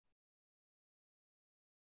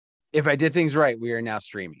If I did things right, we are now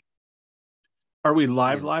streaming. Are we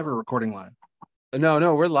live or recording live?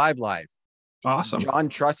 No, we're live. Awesome. John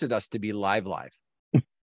trusted us to be live.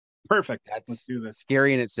 Perfect. Let's That's do this.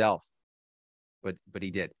 scary in itself, but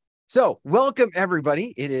he did. So welcome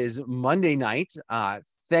everybody. It is Monday night.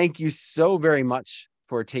 Thank you so very much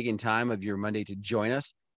for taking time of your Monday to join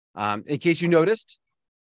us. In case you noticed,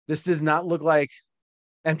 this does not look like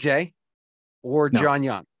MJ or John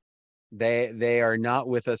Young. They are not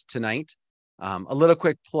with us tonight. A little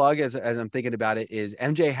quick plug as I'm thinking about it is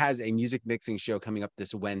MJ has a music mixing show coming up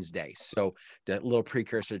this Wednesday. So the little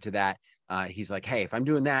precursor to that, he's like, hey, if I'm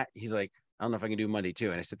doing that, he's like, I don't know if I can do Monday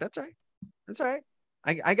too. And I said, that's all right. That's all right.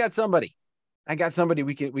 I got somebody.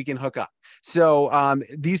 We can hook up. So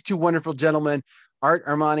these two wonderful gentlemen, Art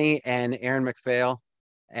Armani and Aaron McPhail.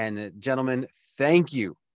 And gentlemen, thank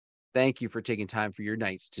you for taking time for your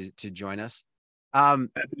nights to join us.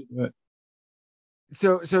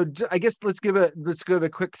 So I guess let's give a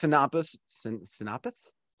quick synopsis. Synopsis?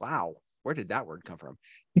 Wow, where did that word come from?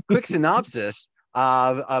 Quick synopsis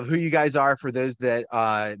of who you guys are for those that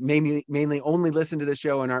mainly only listen to the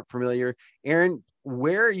show and aren't familiar. Aaron,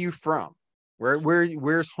 where are you from?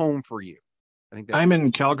 Where's home for you? I think I'm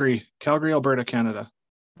in Calgary, Alberta, Canada,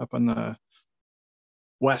 up on the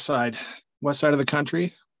west side of the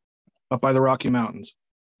country, up by the Rocky Mountains.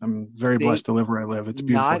 I'm very blessed to live where I live. It's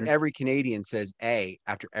beautiful. Not every Canadian says A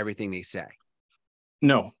after everything they say.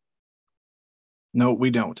 No, we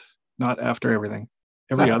don't. Not after everything.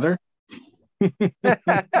 Every other.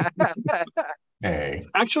 Hey.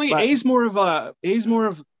 Actually, it's more of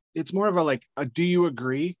like a do you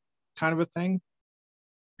agree kind of a thing.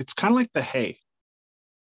 It's kind of like the hey.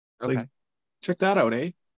 Okay. Like, check that out, eh?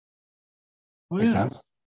 Oh, makes sense.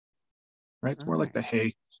 Right? It's more like the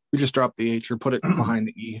hey. We just drop the H or put it behind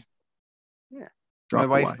the E. Yeah. My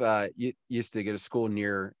wife used to go to school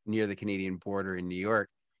near the Canadian border in New York.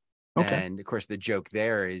 Okay. And of course, the joke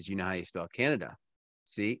there is, you know how you spell Canada.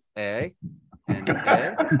 C-A and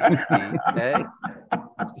A.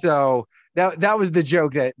 So that was the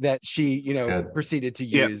joke that she, proceeded to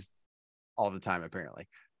use all the time, apparently.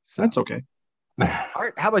 So that's okay. All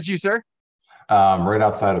right. How about you, sir? Right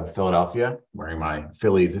outside of Philadelphia, wearing my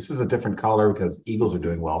Phillies. This is a different color because Eagles are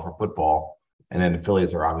doing well for football, and then the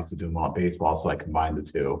Phillies are obviously doing well at baseball, so I combined the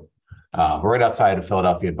two. But right outside of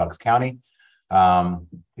Philadelphia in Bucks County.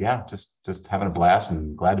 Just having a blast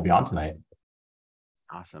and glad to be on tonight.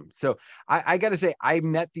 Awesome. So I got to say, I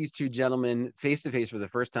met these two gentlemen face to face for the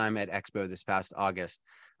first time at Expo this past August.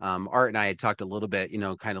 Art and I had talked a little bit,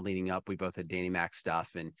 kind of leading up. We both had Danny Mac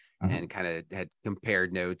stuff and kind of had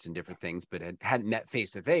compared notes and different things, but hadn't met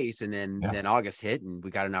face to face. And then August hit and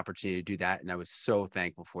we got an opportunity to do that. And I was so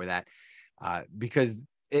thankful for that because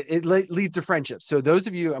it leads to friendships. So those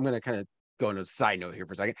of you, I'm going to kind of go on a side note here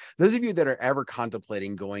for a second. Those of you that are ever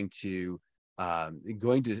contemplating going to a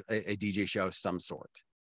DJ show of some sort,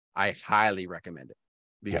 I highly recommend it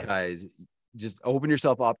because just open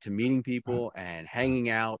yourself up to meeting people and hanging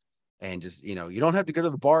out and just, you don't have to go to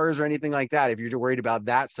the bars or anything like that. If you're worried about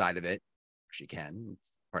that side of it, which you can,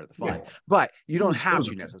 it's part of the fun, but you don't have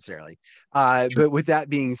to necessarily. But with that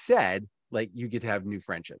being said, like you get to have new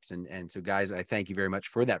friendships. And so guys, I thank you very much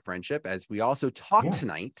for that friendship as we also talk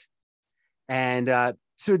tonight. And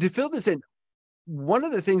so to fill this in, one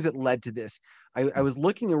of the things that led to this, I was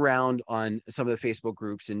looking around on some of the Facebook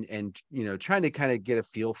groups and trying to kind of get a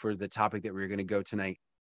feel for the topic that we were going to go tonight.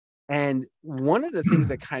 And one of the things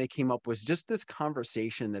that kind of came up was just this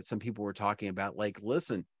conversation that some people were talking about, like,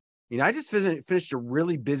 listen, I just finished a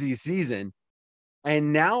really busy season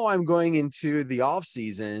and now I'm going into the off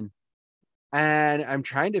season and I'm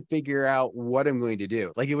trying to figure out what I'm going to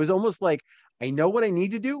do. Like, it was almost like I know what I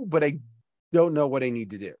need to do, but I don't know what I need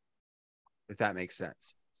to do, if that makes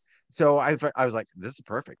sense. So I was like, this is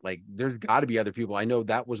perfect. Like, there's got to be other people. I know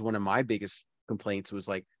that was one of my biggest complaints was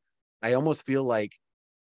like, I almost feel like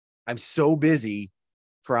I'm so busy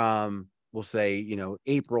from, we'll say,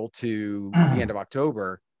 April to the end of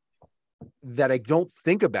October that I don't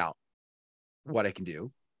think about what I can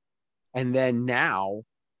do. And then now,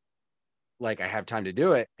 like, I have time to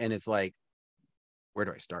do it. And it's like, where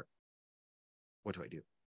do I start? What do I do?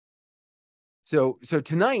 So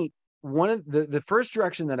tonight, one of the first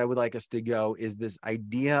direction that I would like us to go is this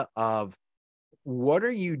idea of what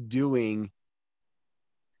are you doing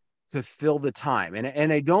to fill the time?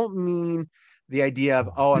 And I don't mean the idea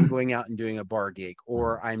of, I'm going out and doing a bar gig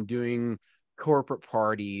or I'm doing corporate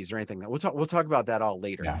parties or anything. We'll talk about that all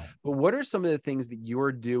later. Yeah. But what are some of the things that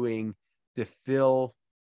you're doing to fill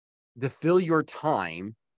your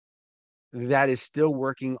time that is still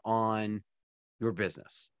working on your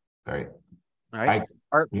business? Right. All right.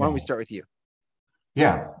 Art, why don't we Yeah. start with you?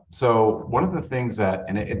 Yeah. So one of the things that,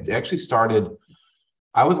 and it actually started,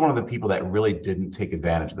 I was one of the people that really didn't take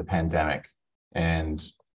advantage of the pandemic and,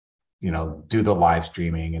 do the live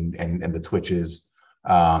streaming and the Twitches.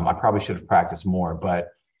 I probably should have practiced more, but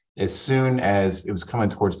as soon as it was coming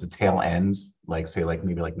towards the tail end, like say like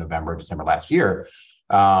maybe like November, December last year,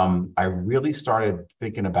 I really started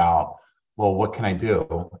thinking about, well, what can I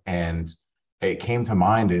do? And it came to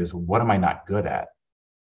mind is, what am I not good at?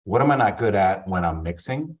 What am I not good at when I'm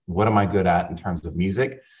mixing? What am I good at in terms of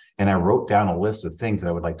music? And I wrote down a list of things that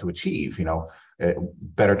I would like to achieve,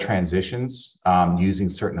 better transitions, using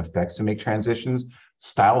certain effects to make transitions,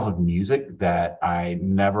 styles of music that I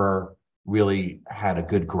never really had a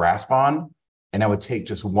good grasp on. And I would take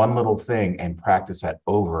just one little thing and practice that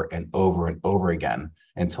over and over and over again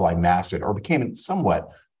until I mastered or became somewhat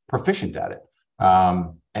proficient at it.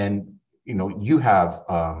 And you have,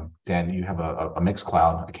 Dan, you have a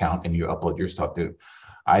Mixcloud account and you upload your stuff too.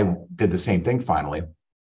 I did the same thing finally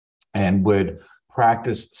and would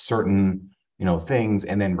practice certain, things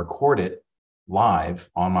and then record it live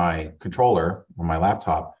on my controller or my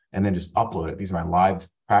laptop and then just upload it. These are my live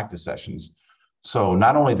practice sessions. So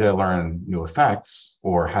not only did I learn new effects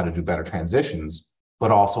or how to do better transitions,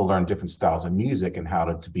 but also learn different styles of music and how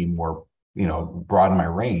to be more, broaden my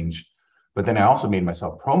range. But then I also made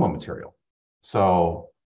myself promo material. So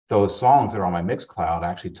those songs that are on my Mixcloud, I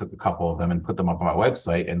actually took a couple of them and put them up on my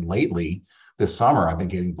website. And lately, this summer, I've been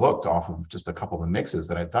getting booked off of just a couple of mixes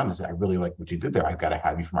that I've done. Is I really like what you did there. I've got to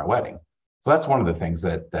have you for my wedding. So that's one of the things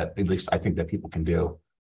that at least I think that people can do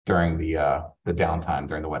during the downtime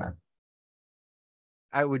during the winter.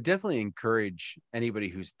 I would definitely encourage anybody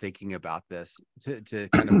who's thinking about this to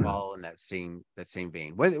kind of follow in that same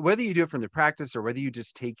vein. Whether you do it from the practice or whether you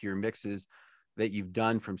just take your mixes that you've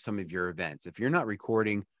done from some of your events. If you're not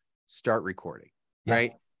recording, start recording,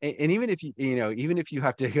 right? And even if even if you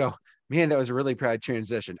have to go, man, that was a really proud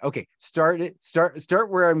transition. Okay, start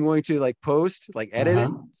where I'm going to like post, like edit it,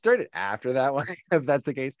 start it after that one, if that's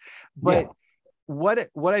the case. But what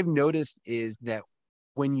I've noticed is that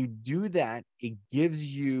when you do that, it gives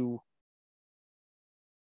you,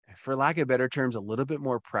 for lack of better terms, a little bit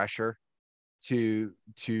more pressure to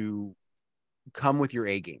come with your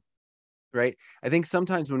A game, right? I think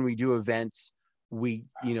sometimes when we do events, we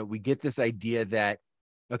get this idea that,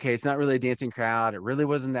 okay, it's not really a dancing crowd. It really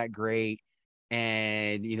wasn't that great.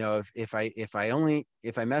 And, if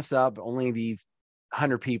I mess up, only these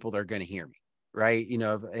 100 people are going to hear me. Right.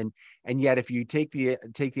 And yet if you take the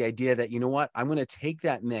idea that, I'm going to take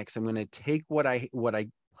that mix, I'm going to take what I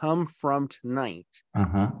come from tonight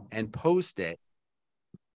and post it.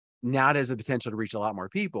 Now it has the potential to reach a lot more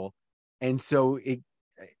people. And so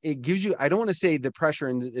it gives you, I don't want to say the pressure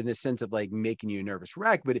in the sense of like making you a nervous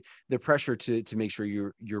wreck, but the pressure to make sure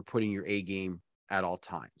you're putting your A game at all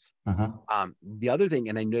times. The other thing,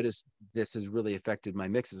 and I noticed this has really affected my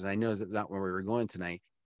mixes. I know that's not where we were going tonight,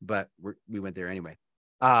 but we went there anyway.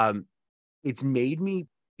 It's made me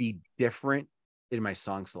be different in my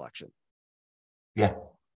song selection. Yeah.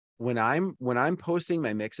 When I'm posting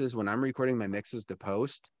my mixes, when I'm recording my mixes to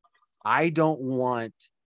post, I don't want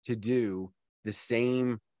to do the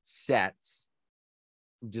same sets.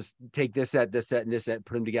 Just take this set, and this set,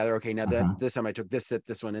 put them together. Okay, now that this time I took this set,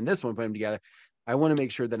 this one, and this one, put them together. I want to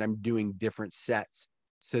make sure that I'm doing different sets,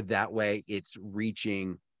 so that way it's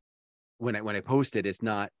reaching. When I post it, it's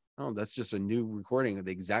not, oh, that's just a new recording of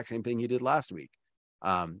the exact same thing you did last week.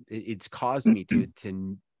 It's caused me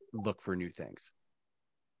to look for new things.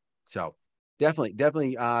 So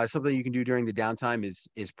definitely something you can do during the downtime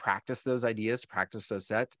is practice those ideas, practice those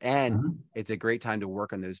sets, and it's a great time to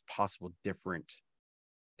work on those possible different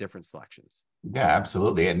selections. Yeah,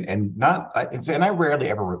 absolutely. And I rarely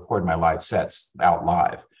ever record my live sets out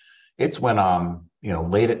live. It's when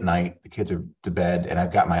late at night, the kids are to bed and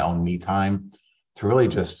I've got my own me time to really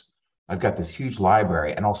I've got this huge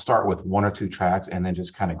library and I'll start with one or two tracks and then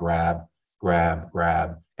just kind of grab,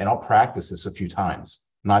 and I'll practice this a few times,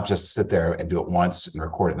 not just sit there and do it once and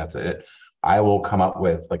record it and that's it. I will come up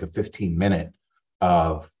with like a 15-minute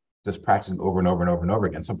of just practicing over and over and over and over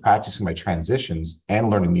again. So I'm practicing my transitions and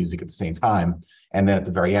learning music at the same time. And then at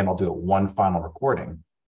the very end, I'll do it one final recording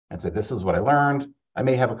and say, this is what I learned. I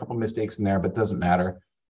may have a couple mistakes in there, but it doesn't matter.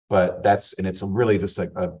 But it's really just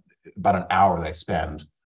like about an hour that I spend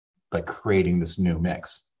like creating this new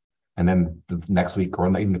mix. And then the next week or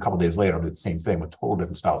even a couple of days later, I'll do the same thing with total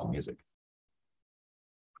different styles of music.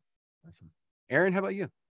 Awesome. Aaron, how about you?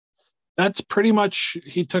 That's pretty much,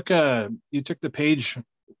 you took the page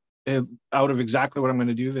out of exactly what I'm going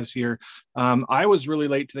to do this year. I was really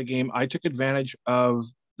late to the game. I took advantage of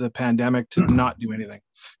the pandemic to not do anything.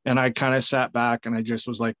 And I kind of sat back and I just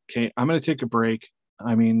was like, okay, I'm going to take a break.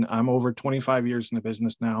 I mean, I'm over 25 years in the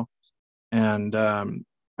business now. And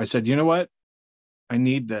I said, you know what? I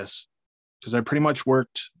need this, because I pretty much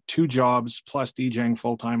worked 2 jobs plus DJing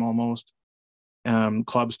full time almost,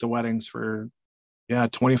 clubs to weddings for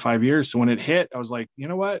 25 years. So when it hit, I was like, you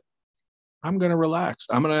know what? I'm going to relax.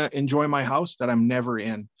 I'm going to enjoy my house that I'm never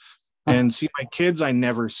in and see my kids I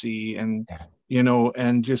never see, and, you know,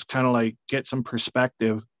 and just kind of like get some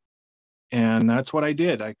perspective. And that's what I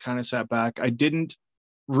did. I kind of sat back. I didn't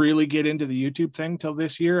really get into the YouTube thing till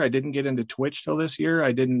this year. I didn't get into Twitch till this year.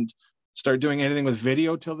 I didn't start doing anything with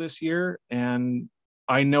video till this year. And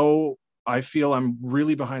I feel I'm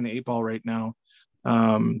really behind the 8 ball right now,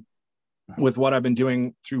 with what I've been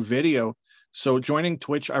doing through video. So joining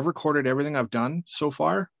Twitch, I've recorded everything I've done so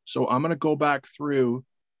far. So I'm going to go back through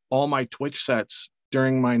all my Twitch sets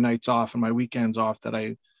during my nights off and my weekends off that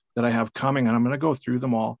I have coming. And I'm going to go through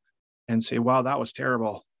them all and say, wow, that was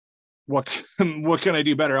terrible. What can I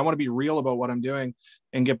do better? I want to be real about what I'm doing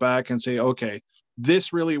and get back and say, okay,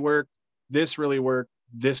 this really worked. This really worked.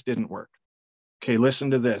 This didn't work. Okay,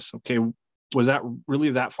 listen to this. Okay, was that really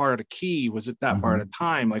that far out of key? Was it that far out of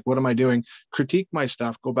time? Like, what am I doing? Critique my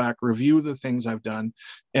stuff, go back, review the things I've done,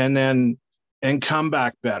 and come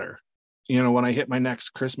back better. You know, when I hit my next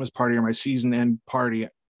Christmas party or my season end party,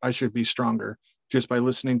 I should be stronger just by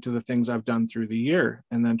listening to the things I've done through the year,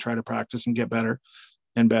 and then try to practice and get better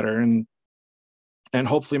and better, and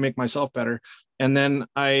hopefully make myself better. And then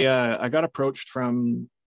I got approached from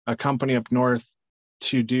a company up north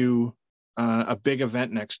to do a big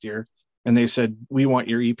event next year. And they said, we want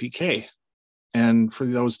your EPK. And for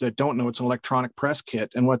those that don't know, it's an electronic press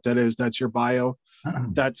kit. And what that is, that's your bio.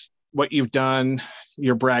 That's what you've done,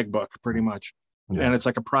 your brag book, pretty much. Yeah. And it's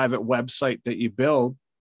like a private website that you build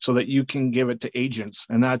so that you can give it to agents.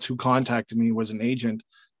 And that's who contacted me, was an agent.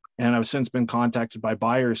 And I've since been contacted by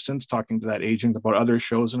buyers since talking to that agent about other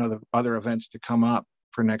shows and other events to come up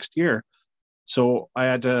for next year. So I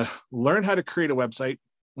had to learn how to create a website,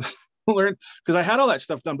 because I had all that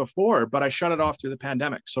stuff done before, but I shut it off through the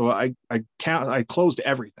pandemic. So I closed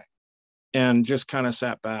everything and just kind of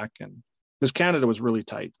sat back, and because Canada was really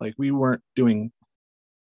tight. Like,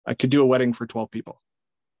 I could do a wedding for 12 people.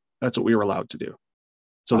 That's what we were allowed to do.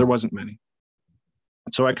 So there wasn't many.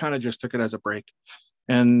 So I kind of just took it as a break,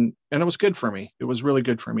 and it was good for me. It was really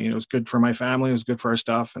good for me. It was good for my family. It was good for our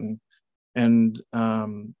stuff. And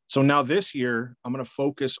so now this year I'm going to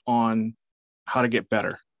focus on how to get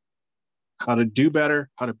better, how to do better,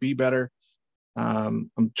 how to be better. I'm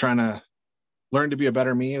trying to learn to be a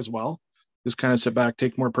better me as well. Just kind of sit back,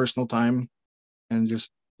 take more personal time, and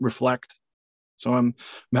just reflect. So I'm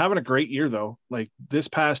having a great year though. Like, this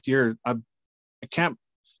past year, I can't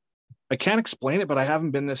explain it, but I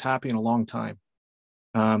haven't been this happy in a long time.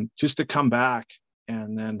 Just to come back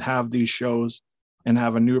and then have these shows and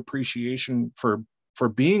have a new appreciation for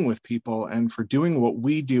being with people and for doing what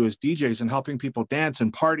we do as DJs and helping people dance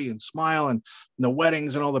and party and smile, and the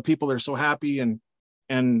weddings and all the people that are so happy.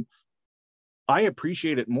 And I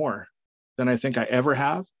appreciate it more than I think I ever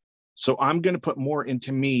have. So I'm going to put more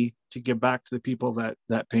into me to give back to the people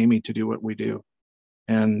that pay me to do what we do.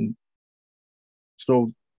 And so,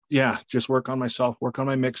 yeah, just work on myself, work on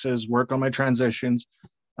my mixes, work on my transitions.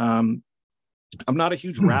 I'm not a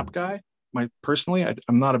huge rap guy. Personally,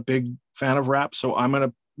 I'm not a big fan of rap, so I'm going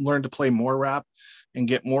to learn to play more rap and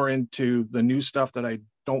get more into the new stuff that I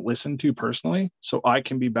don't listen to personally, so I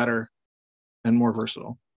can be better and more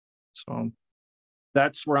versatile. So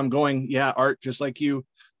that's where I'm going. Yeah, Art, just like you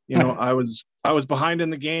know, I was behind in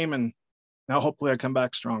the game, and now hopefully I come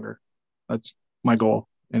back stronger. That's my goal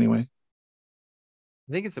anyway.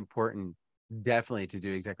 I think it's important, definitely, to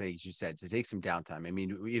do exactly as you said, to take some downtime. I mean,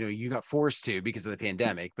 you know, you got forced to because of the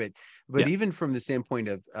pandemic, but yeah. Even from the standpoint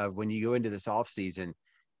of when you go into this off season,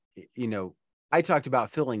 you know, I talked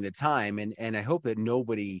about filling the time, and I hope that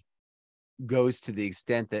nobody goes to the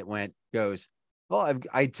extent that goes, well,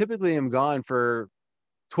 I typically am gone for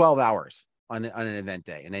 12 hours on an event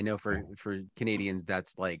day. And I know for Canadians,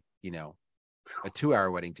 that's like, you know, a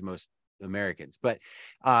 2-hour wedding to most Americans. But,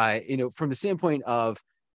 you know, from the standpoint of,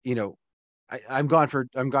 you know, I'm gone for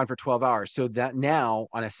 12 hours. So that now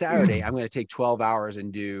on a Saturday, I'm going to take 12 hours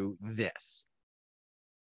and do this.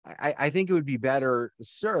 I think it would be better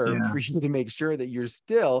served for you to make sure that you're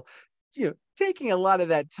still, you know, taking a lot of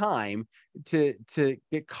that time to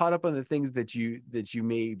get caught up on the things that you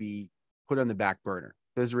maybe put on the back burner.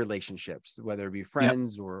 Those relationships, whether it be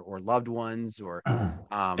friends or loved ones, or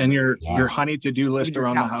and your honey to-do list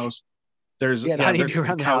around the house. There's Yeah, yeah, honeydew there's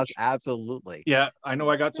around the house, couch. absolutely. Yeah, I know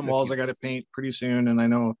I got some There's a walls few I got to things. paint pretty soon, and I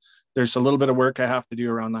know there's a little bit of work I have to do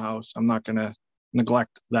around the house. I'm not gonna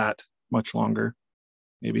neglect that much longer.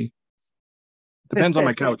 Maybe depends on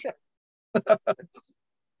my couch.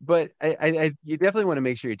 But you definitely want to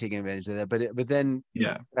make sure you're taking advantage of that. But then,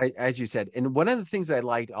 Yeah, as you said, and one of the things I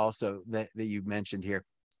liked also that you mentioned here,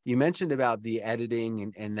 you mentioned about the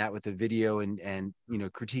editing and that with the video and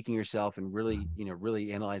critiquing yourself and really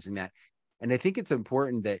really analyzing that. And I think it's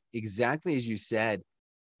important that exactly as you said,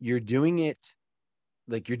 you're doing it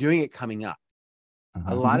like you're doing it coming up.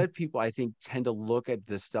 A lot Mhm. of people, I think, tend to look at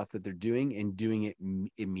the stuff that they're doing and doing it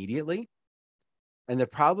immediately. And the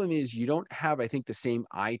problem is you don't have, I think, the same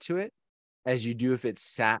eye to it as you do if it's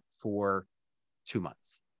sat for 2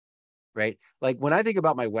 months, right? Like when I think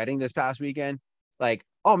about my wedding this past weekend, like,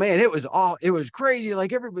 oh man, it was crazy.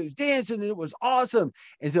 Like everybody was dancing and it was awesome.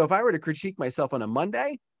 And so if I were to critique myself on a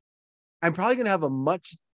Monday, I'm probably going to have a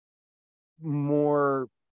much more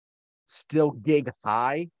still gig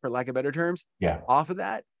high, for lack of better terms, Yeah. off of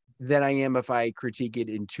that than I am if I critique it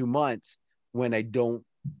in 2 months when I don't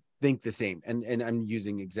think the same. And I'm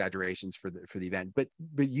using exaggerations for the event, but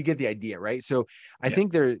you get the idea, right? So I yeah.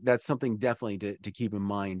 think that's something definitely to keep in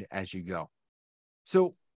mind as you go.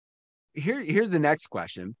 So here's the next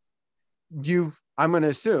question. I'm going to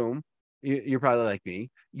assume you're probably like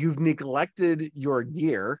me. You've neglected your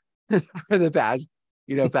gear for the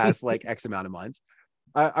past like X amount of months.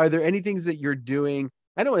 Are there any things that you're doing?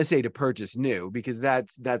 I don't want to say to purchase new because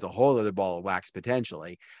that's a whole other ball of wax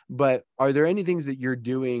potentially. But are there any things that you're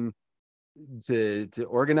doing to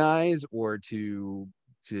organize or to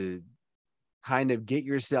kind of get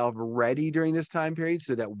yourself ready during this time period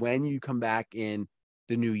so that when you come back in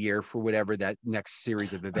the new year for whatever that next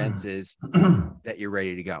series of events is, that you're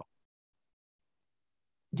ready to go?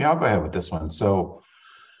 Yeah, I'll go ahead with this one. So,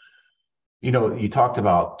 you talked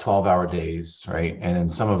about 12-hour days, right? And then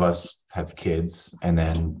some of us have kids, and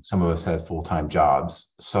then some of us have full-time jobs.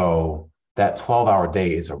 So that 12-hour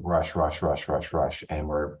day is a rush, rush, rush, rush, rush. And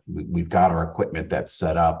we've got our equipment that's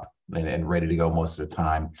set up and ready to go most of the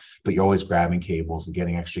time, but you're always grabbing cables and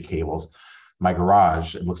getting extra cables. My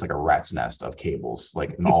garage, it looks like a rat's nest of cables,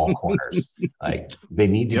 like in all corners. Like they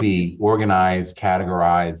need to Yep. be organized,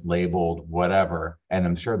 categorized, labeled, whatever. And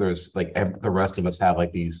I'm sure there's like the rest of us have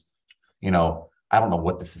like these, I don't know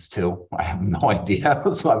what this is to. I have no idea.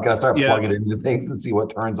 So I've got to start Yeah. plugging it into things and see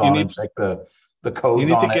what turns You on need and check the you codes need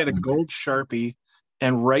to on it. get a gold Sharpie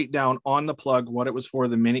and write down on the plug what it was for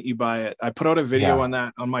the minute you buy it. I put out a video Yeah, on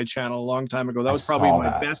that on my channel a long time ago. That I was probably saw my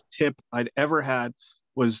that. best tip I'd ever had,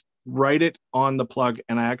 was write it on the plug.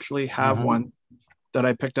 And I actually have Mhm. one that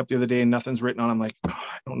I picked up the other day and nothing's written on. I'm like, oh,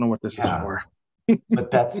 I don't know what this is Yeah, for.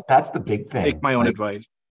 but that's the big Take thing. my own Like, advice.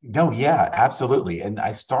 no, yeah, absolutely. And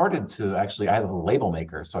I started to actually, I have a label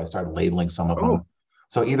maker, so I started labeling some of Oh, them.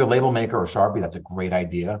 So either label maker or Sharpie, that's a great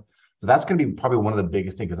idea. So that's going to be probably one of the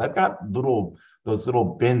biggest things because I've got those little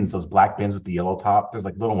bins, those black bins with the yellow top. There's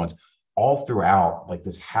like little ones all throughout like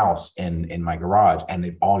this house in my garage, and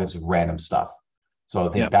they've all just random stuff. So I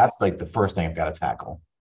yeah, think that's like the first thing I've got to tackle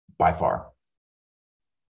by far.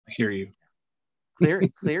 I hear you.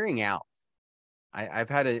 Clearing out. I've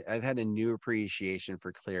had a new appreciation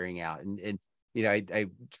for clearing out, and a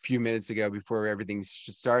few minutes ago before everything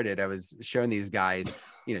started, I was showing these guys,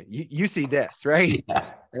 you see this, right? Yeah,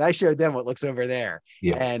 And I showed them what looks over there,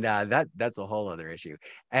 yeah. and that's a whole other issue.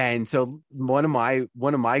 And so one of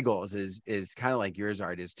my goals is kind of like yours,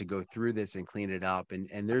 Art, is to go through this and clean it up.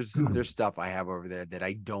 And there's stuff I have over there that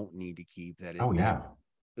I don't need to keep. Oh That yeah.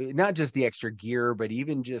 not just the extra gear, but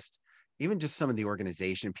even just some of the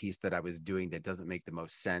organization piece that I was doing that doesn't make the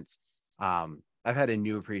most sense. I've had a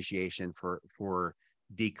new appreciation for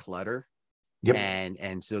declutter, Yep.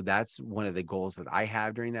 and so that's one of the goals that I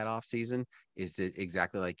have during that off season, is to,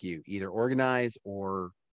 exactly like you, either organize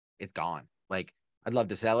or it's gone. Like I'd love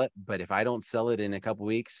to sell it, but if I don't sell it in a couple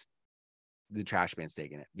weeks, the trash man's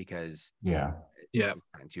taking it because Yeah. it's Yeah, just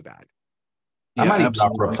kind of too bad. I yeah, might even offer up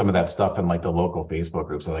absolutely. some of that stuff in like the local Facebook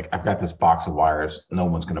group. So like, I've got this box of wires. No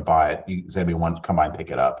one's going to buy it. Does anybody want to come by and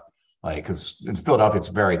pick it up? Like, because in Philadelphia,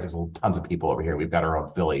 there's tons of people over here. We've got our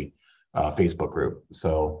own Philly Facebook group.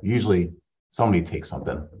 So usually somebody takes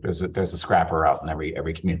something. There's a scrapper out in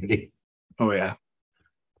every community. Oh yeah,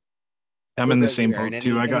 I'm What in the about you, same Aaron? boat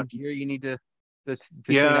too. Any gear you need to clean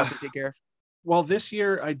Yeah, up and take care of? well, this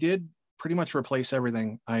year I did pretty much replace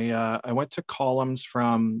everything. I went to columns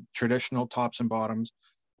from traditional tops and bottoms.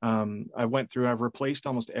 I went through. I've replaced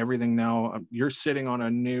almost everything now. You're sitting on a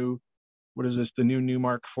new, what is this? The new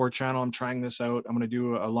Newmark 4 channel. I'm trying this out. I'm going to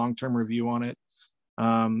do a long-term review on it.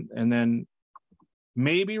 And then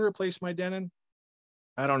maybe replace my Denon.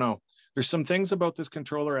 I don't know. There's some things about this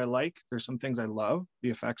controller I like. There's some things I love. The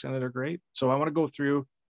effects in it are great. So I want to go through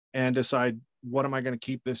and decide what am I going to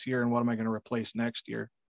keep this year and what am I going to replace next year.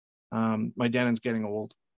 My Denon's getting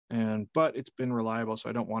old, but it's been reliable, so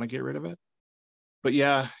I don't want to get rid of it. But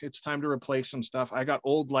yeah, it's time to replace some stuff. I got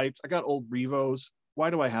old lights. I got old Revos. Why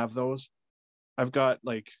do I have those? I've got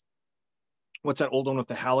like, what's that old one with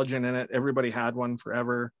the halogen in it? Everybody had one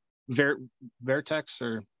forever. Vertex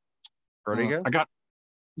or Vertigo?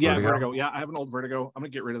 Vertigo. Yeah, I have an old Vertigo. I'm gonna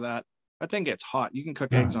get rid of that. That thing gets hot. You can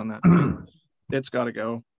cook eggs on that thing. It's got to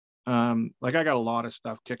go. Like I got a lot of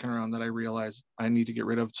stuff kicking around that I realized I need to get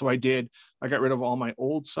rid of. So I did. I got rid of all my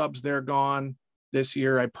old subs. They're gone this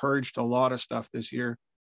year. I purged a lot of stuff this year.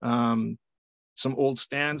 Some old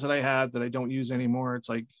stands that I had that I don't use anymore. It's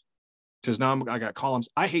like, because now I got columns.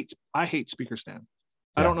 I hate speaker stands.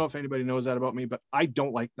 I don't know if anybody knows that about me, but I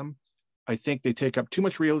don't like them. I think they take up too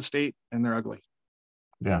much real estate and they're ugly.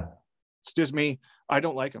 Yeah. It's just me. I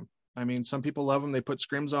don't like them. I mean, some people love them. They put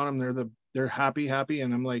scrims on them. They're happy.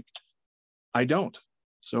 And I'm like, I don't.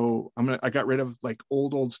 So I got rid of like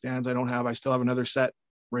old stands I don't have. I still have another set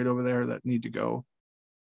right over there that need to go.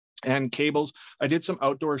 And cables. I did some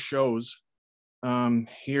outdoor shows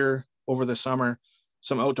here over the summer,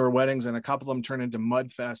 some outdoor weddings, and a couple of them turned into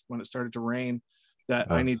mud fest when it started to rain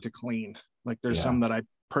that I need to clean. Like there's some that I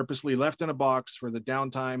purposely left in a box for the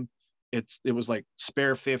downtime. It was like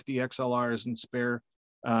spare 50 XLRs and spare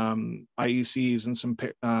IECs and some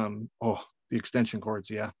the extension cords.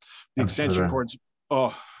 The extension cords,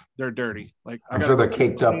 they're dirty. Like I'm sure they're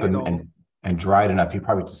caked up and dried enough. You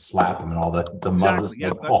probably just slap them and all the mud. Exactly. Yeah,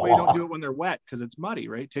 that's why you don't do it when they're wet, because it's muddy,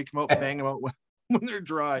 right? Take them out, bang them out when they're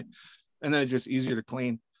dry, and then it's just easier to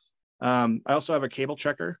clean. I also have a cable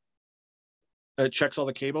checker. It checks all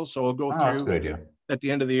the cables, so I'll go through. That's good, yeah. At the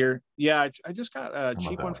end of the year. Yeah, I just got a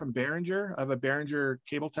cheap one from Behringer. I have a Behringer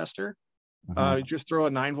cable tester. You just throw a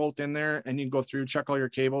 9-volt in there and you can go through, check all your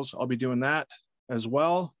cables. I'll be doing that as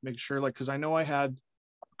well. Make sure, like, because I know I had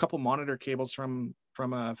a couple monitor cables from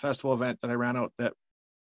a festival event that I ran out that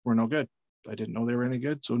were no good. I didn't know they were any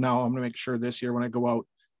good. So now I'm going to make sure this year when I go out,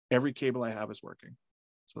 every cable I have is working.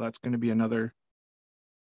 So that's going to be another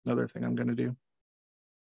thing I'm going to do.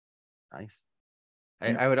 Nice.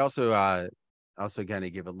 I would also kind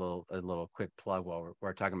of give a little quick plug while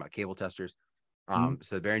we're talking about cable testers.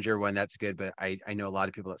 So the Behringer one, that's good, but I know a lot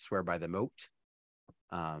of people that swear by the Moat.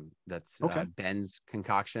 That's Ben's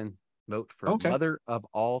concoction, Moat for mother of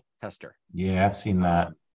all tester. Yeah, I've seen that.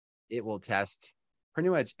 It will test pretty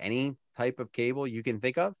much any type of cable you can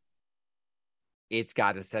think of. It's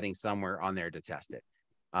got a setting somewhere on there to test it.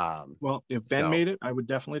 Well, if Ben made it, I would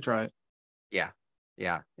definitely try it.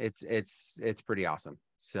 Yeah, it's pretty awesome.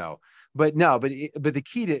 So, but the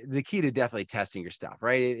key to definitely testing your stuff,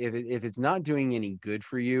 right? If it's not doing any good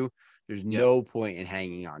for you, there's no point in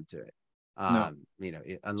hanging on to it.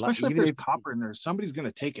 Especially if there's copper in there, somebody's going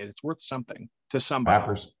to take it. It's worth something to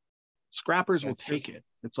somebody. Scrappers will take it.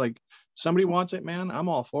 It's like, somebody wants it, man. I'm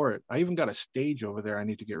all for it. I even got a stage over there I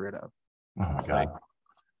need to get rid of. Oh my God.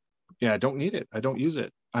 I don't need it. I don't use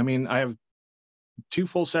it. I mean, I have 2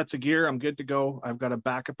 full sets of gear. I'm good to go. I've got a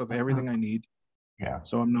backup of everything I need. Yeah.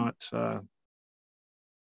 So I'm not,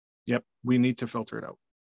 we need to filter it out.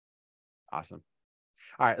 Awesome.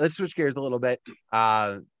 All right, let's switch gears a little bit.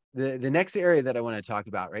 The next area that I want to talk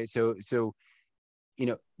about, right? So,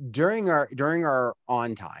 during our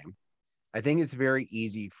on time, I think it's very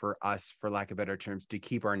easy for us, for lack of better terms, to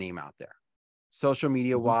keep our name out there. Social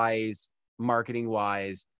media wise, marketing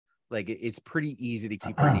wise, like it's pretty easy to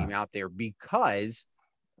keep our name out there because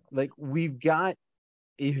like we've got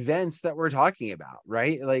events that we're talking about,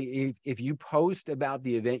 right? Like if you post about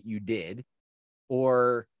the event you did,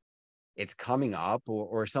 or it's coming up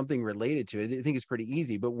or something related to it, I think it's pretty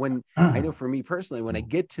easy. But when I know for me personally, when I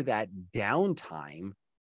get to that downtime,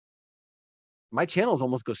 my channels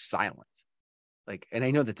almost go silent. Like, and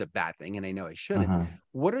I know that's a bad thing and I know I shouldn't.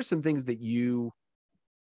 What are some things that you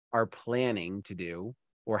are planning to do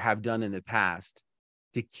or have done in the past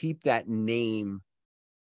to keep that name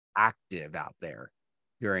active out there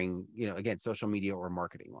during, again, social media or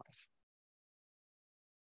marketing wise?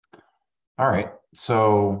 All right.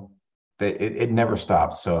 So it never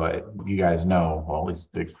stops. So you guys know, well, at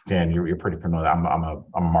least Dan, you're pretty familiar. I'm a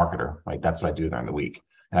marketer. Like that's what I do during the week.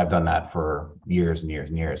 And I've done that for years and years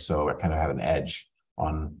and years. So I kind of have an edge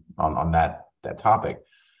on that topic.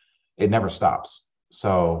 It never stops.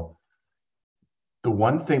 So the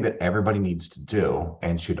one thing that everybody needs to do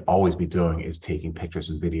and should always be doing is taking pictures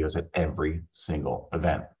and videos at every single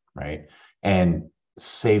event, right? And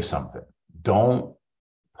save something. Don't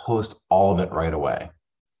post all of it right away,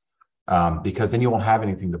 because then you won't have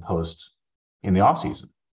anything to post in the off season.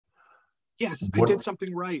 Yes, I did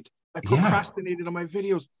something right. I Yeah. procrastinated on my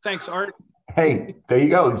videos. Thanks, Art. Hey, there you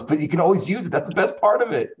go. But you can always use it. That's the best part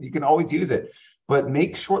of it. You can always use it. But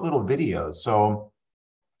make short little videos. So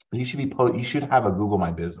you should you should have a Google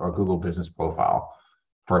My Biz or Google Business profile.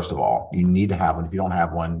 First of all, you need to have one. If you don't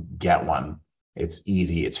have one, get one. It's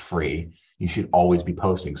easy. It's free. You should always be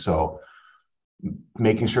posting. So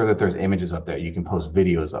making sure that there's images up there. You can post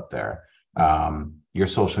videos up there. Your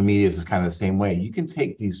social medias is kind of the same way. You can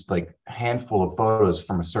take these like handful of photos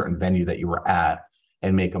from a certain venue that you were at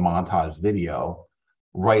and make a montage video,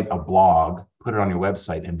 write a blog, put it on your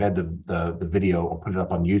website, embed the video or put it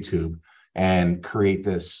up on YouTube, and create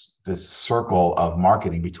this circle of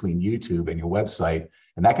marketing between YouTube and your website.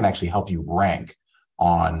 And that can actually help you rank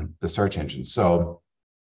on the search engine. So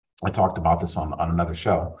I talked about this on another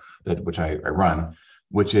show which I run,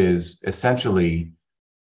 which is essentially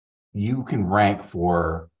you can rank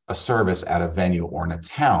for a service at a venue or in a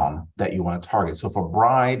town that you want to target. So if a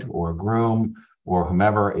bride or a groom or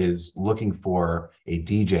whomever is looking for a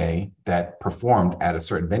DJ that performed at a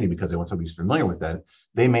certain venue because they want somebody who's familiar with that,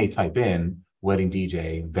 they may type in wedding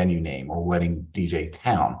DJ venue name or wedding DJ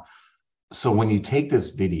town. So when you take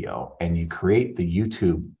this video and you create the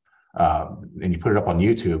YouTube and you put it up on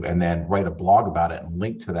YouTube and then write a blog about it and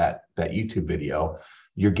link to that YouTube video,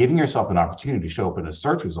 you're giving yourself an opportunity to show up in the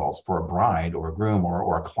search results for a bride or a groom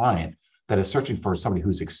or a client that is searching for somebody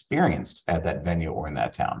who's experienced at that venue or in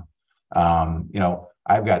that town.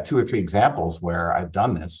 I've got 2 or 3 examples where I've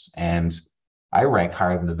done this and I rank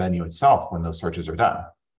higher than the venue itself when those searches are done.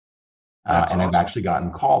 And awesome. I've actually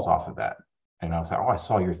gotten calls off of that. And I was like, oh, I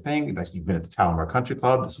saw your thing. You've been at the Talonbar Country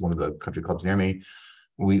Club. This is one of the country clubs near me.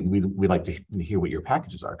 We like to hear what your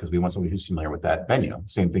packages are because we want somebody who's familiar with that venue.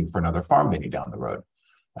 Same thing for another farm venue down the road.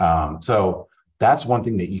 So that's one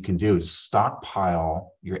thing that you can do is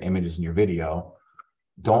stockpile your images and your video.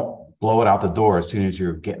 Don't blow it out the door as soon as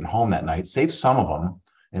you're getting home that night. Save some of them.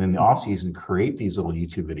 And in the off season, create these little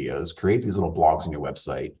YouTube videos, create these little blogs on your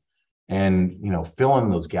website, and fill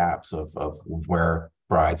in those gaps of where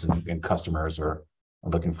brides and customers are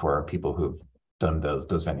looking for people who've done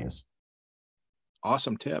those venues.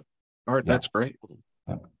 Awesome tip. Art, that's great.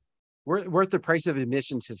 Yeah. Worth the price of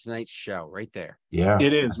admission to tonight's show, right there. Yeah,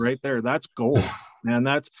 it is right there. That's gold, man.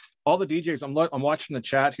 That's all the DJs. I'm watching the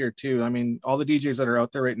chat here too. I mean, all the DJs that are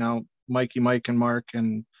out there right now, Mike and Mark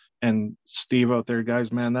and Steve out there,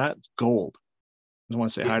 guys, man, that's gold. I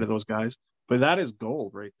want to say hi to those guys, but that is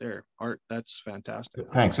gold right there. Art, that's fantastic.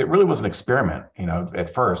 Thanks. It really was an experiment,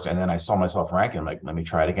 at first, and then I saw myself ranking. I'm like, let me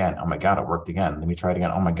try it again. Oh my God, it worked again. Let me try it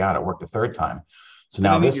again. Oh my God, it worked the 3rd time. So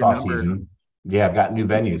now this off season, I've got new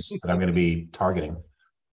venues that I'm going to be targeting.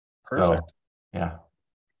 Perfect. So,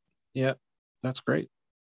 yeah, that's great.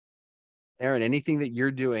 Aaron, anything that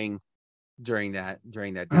you're doing during that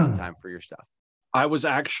downtime for your stuff? I was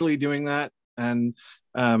actually doing that, and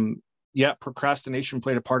procrastination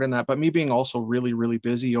played a part in that, but me being also really, really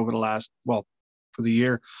busy over for the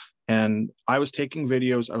year. And I was taking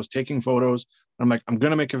videos, I was taking photos. I'm like, I'm going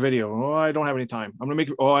to make a video. Oh, I don't have any time. I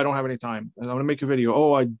don't have any time. I'm going to make a video.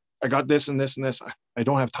 Oh, I got this and this and this. I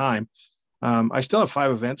don't have time. I still have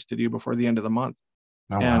 5 events to do before the end of the month.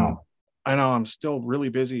 Oh, and wow. I know I'm still really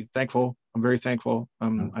busy. Thankful. I'm very thankful.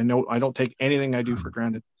 I know I don't take anything I do for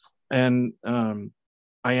granted. And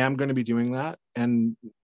I am going to be doing that. And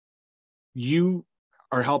you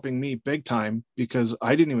are helping me big time because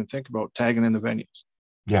I didn't even think about tagging in the venues.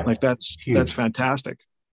 Yeah. Like that's fantastic.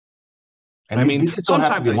 And I mean,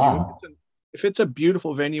 sometimes I do. If it's a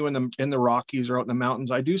beautiful venue in the Rockies or out in the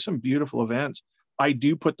mountains, I do some beautiful events. I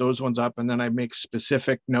do put those ones up, and then I make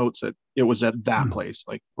specific notes that it was at that place,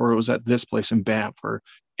 or it was at this place in Banff or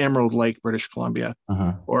Emerald Lake, British Columbia,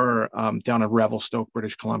 or down at Revelstoke,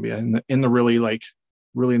 British Columbia, in the really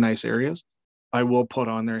really nice areas. I will put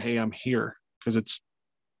on there, hey, I'm here, because it's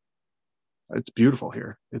beautiful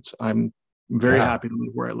here. I'm very happy to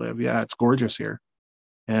live where I live. Yeah, it's gorgeous here,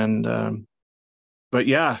 and but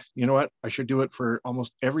yeah, you know what? I should do it for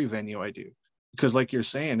almost every venue I do, because like you're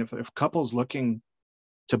saying, if couples looking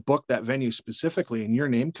to book that venue specifically and your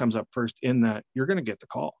name comes up first in that, you're going to get the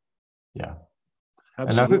call. Yeah.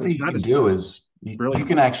 Absolutely. Another thing you can do is you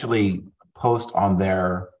can actually post on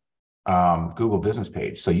their Google business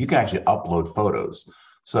page. So you can actually upload photos.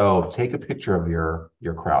 So take a picture of your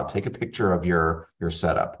crowd, take a picture of your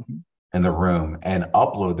setup in the room and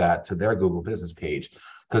upload that to their Google business page,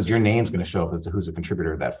 because your name's going to show up as to who's a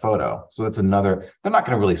contributor to that photo. So that's another, they're not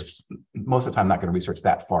going to really, most of the time, not going to research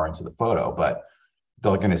that far into the photo, but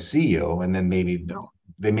they're going to see you, and then maybe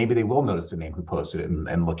maybe they will notice the name who posted it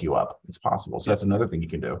and look you up. It's possible. So that's another thing you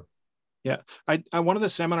can do. Yeah. I one of the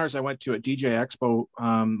seminars I went to at DJ Expo,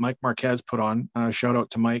 Mike Marquez put on, shout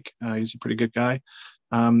out to Mike. He's a pretty good guy.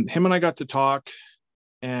 Him and I got to talk,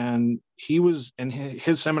 and he was in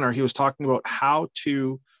his seminar, he was talking about how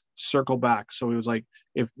to circle back. So he was like,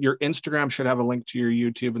 if your Instagram should have a link to your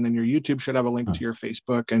YouTube, and then your YouTube should have a link to your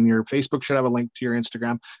Facebook, and your Facebook should have a link to your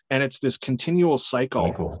Instagram. And it's this continual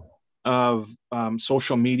cycle of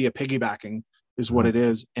social media piggybacking is what it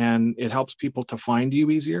is. And it helps people to find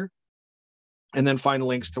you easier, and then find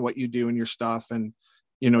links to what you do and your stuff, and,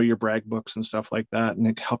 you know, your brag books and stuff like that, and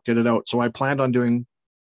it helped get it out. So I planned on doing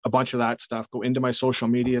a bunch of that stuff, go into my social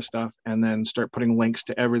media stuff, and then start putting links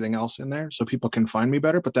to everything else in there so people can find me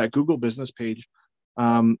better. But that Google business page,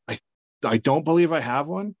 I don't believe I have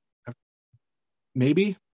one.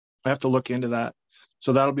 Maybe I have to look into that.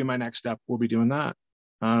 So that'll be my next step. We'll be doing that.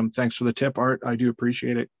 Thanks for the tip, Art. I do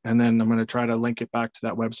appreciate it. And then I'm going to try to link it back to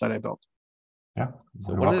that website I built. Yeah.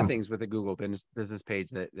 So one of the things with the Google business page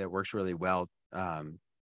that works really well,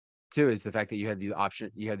 too, is the fact that you have the option,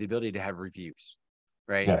 you have the ability to have reviews,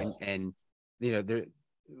 right? Yes. And you know, there,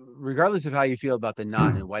 regardless of how you feel about the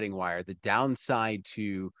Knot and Wedding Wire, the downside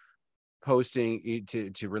to posting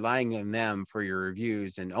to relying on them for your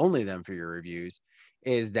reviews and only them for your reviews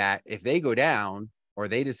is that if they go down, or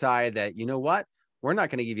they decide that, you know what, we're not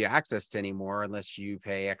going to give you access to anymore unless you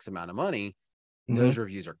pay X amount of money, those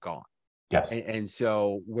reviews are gone. Yes. And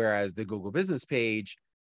so, whereas the Google business page,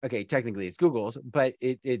 okay, technically it's Google's, but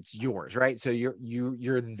it's yours, right? So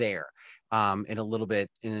you're there, in a little bit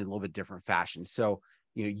different fashion. So,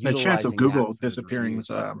 you know, the chance of Google disappearing is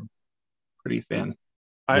pretty thin.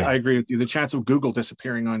 I agree with you. The chance of Google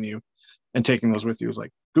disappearing on you and taking those with you is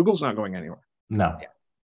like, Google's not going anywhere. No. Yeah.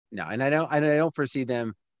 No, and I don't foresee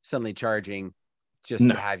them suddenly charging just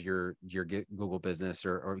to have your Google business,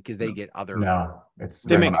 or because they get other. No,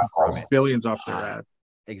 they make billions off their ad.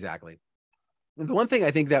 Exactly. The one thing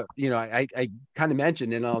I think that, you know, I kind of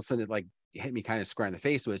mentioned, and all of a sudden it like hit me kind of square in the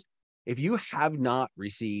face, was if you have not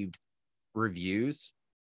received reviews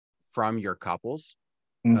from your couples,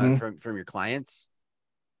 from your clients,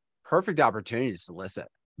 perfect opportunity to solicit.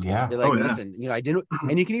 Yeah. You're like, listen, you know, I didn't,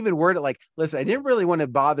 and you can even word it like, listen, I didn't really want to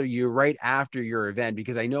bother you right after your event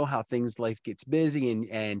because I know how life gets busy,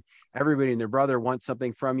 and everybody and their brother wants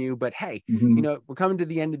something from you. But hey, you know, we're coming to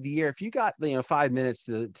the end of the year. If you got, you know, 5 minutes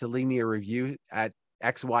to leave me a review at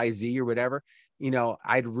XYZ or whatever, you know,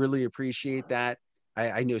 I'd really appreciate that.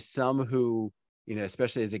 I know some who, you know,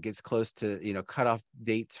 especially as it gets close to, you know, cutoff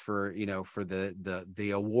dates for, you know, for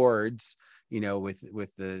the awards, you know, with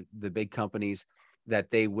the big companies,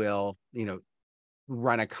 that they will, you know,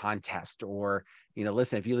 run a contest, or, you know,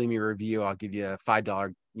 listen, if you leave me a review, I'll give you a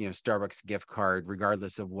 $5, you know, Starbucks gift card,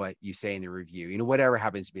 regardless of what you say in the review, you know, whatever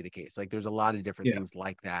happens to be the case. Like, there's a lot of different things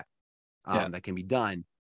like that, that can be done,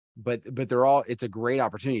 but it's a great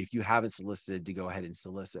opportunity if you haven't solicited to go ahead and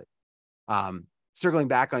solicit. Circling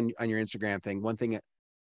back on your Instagram thing, one thing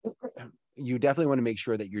you definitely want to make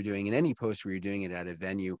sure that you're doing in any post where you're doing it at a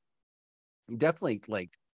venue, you definitely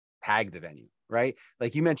like tag the venue, right?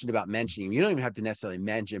 Like you mentioned about mentioning, you don't even have to necessarily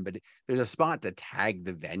mention, but there's a spot to tag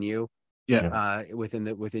the venue. Within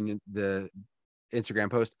the Instagram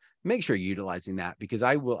post. Make sure you're utilizing that, because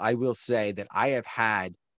I will say that I have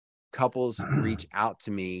had couples reach out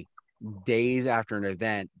to me days after an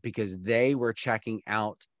event because they were checking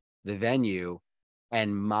out the venue,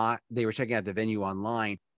 and they were checking out the venue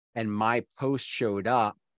online, and my post showed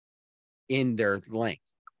up in their link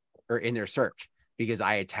or in their search because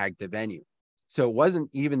I had tagged the venue. So it wasn't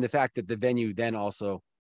even the fact that the venue then also,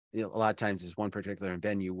 you know, a lot of times this one particular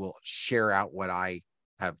venue will share out what I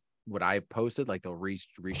posted, like they'll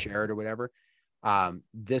reshare it or whatever.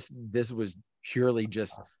 This was purely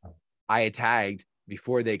just, I had tagged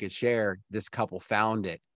before they could share. This couple found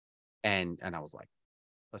it, and I was like,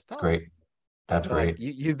 let's talk. That's great. That's great. Like,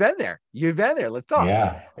 you've been there. Let's talk.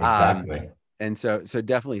 Yeah, exactly. And so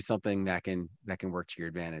definitely something that can work to your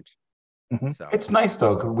advantage. So it's nice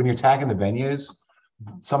though, when you're tagging the venues,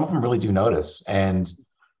 some of them really do notice, and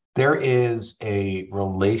there is a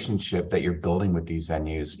relationship that you're building with these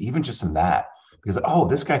venues, even just in that, because, oh,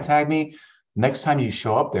 this guy tagged me. Next time you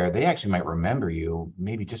show up there, they actually might remember you,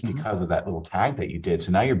 maybe just because of that little tag that you did.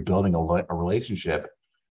 So now you're building a relationship,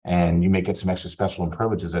 and you may get some extra special and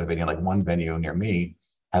privileges at a venue. Like one venue near me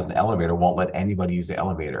has an elevator, won't let anybody use the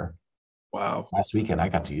elevator. Wow. Last weekend, I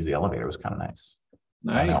got to use the elevator. It was kind of nice.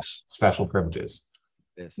 Nice. Special privileges.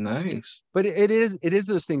 It's nice. But it is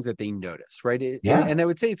those things that they notice, right? And I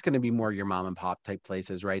would say it's going to be more your mom and pop type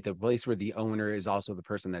places, right? The place where the owner is also the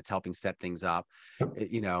person that's helping set things up,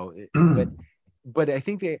 you know. But but I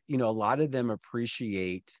think that, you know, a lot of them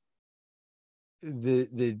appreciate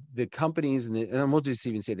the companies and we'll just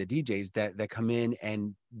even say the DJs that come in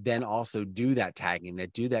and then also do that tagging,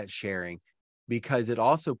 that do that sharing, because it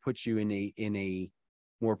also puts you in a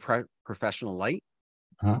more professional light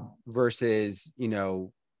versus, you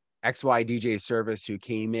know, XY DJ service who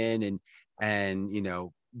came in and you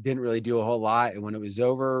know, didn't really do a whole lot, and when it was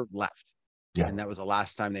over, left. Yeah. And that was the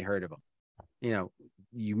last time they heard of them. You know,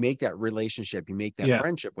 you make that relationship, you make that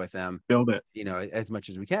friendship with them, build it, you know, as much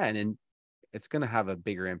as we can, and it's going to have a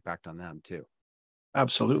bigger impact on them too.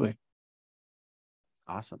 Absolutely.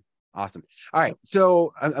 Awesome. All right.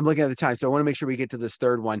 So I'm looking at the time. So I want to make sure we get to this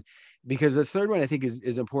third one, because this third one I think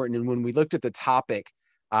is important. And when we looked at the topic,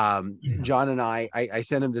 John and I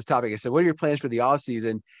sent him this topic. I said, what are your plans for the off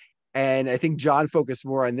season? And I think John focused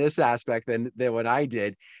more on this aspect than what I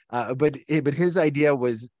did. But his idea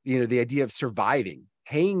was, you know, the idea of surviving,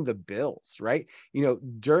 paying the bills, right? You know,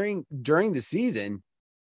 during the season,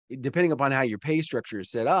 depending upon how your pay structure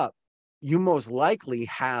is set up, you most likely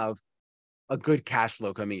have a good cash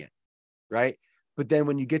flow coming in, right? But then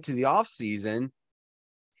when you get to the off season,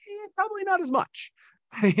 probably not as much.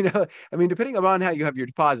 You know, I mean, depending upon how you have your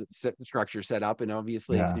deposit structure set up, and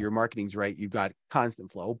obviously if your marketing's right, you've got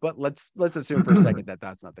constant flow. But let's assume for a second that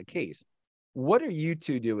that's not the case. What are you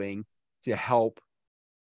two doing to help,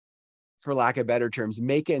 for lack of better terms,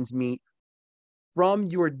 make ends meet from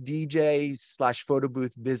your DJ/photo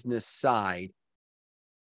booth business side?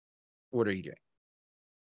 What are you doing?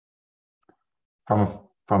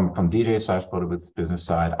 From DJ/photo booth business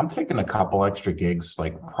side, I'm taking a couple extra gigs,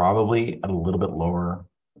 like probably at a little bit lower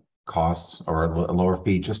costs or a lower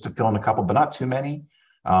fee, just to fill in a couple, but not too many.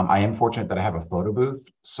 I am fortunate that I have a photo booth,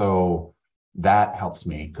 so that helps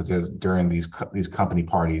me, because there's during these company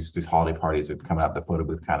parties, these holiday parties that come out, the photo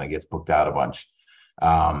booth kind of gets booked out a bunch.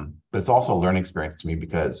 But it's also a learning experience to me,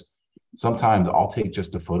 because sometimes I'll take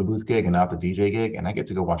just the photo booth gig and not the DJ gig, and I get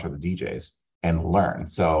to go watch other DJs and learn.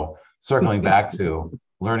 So circling back to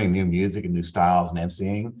learning new music and new styles and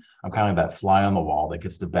emceeing, I'm kind of that fly on the wall that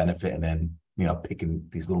gets the benefit, and then, you know, picking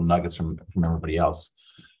these little nuggets from everybody else.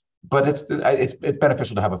 But it's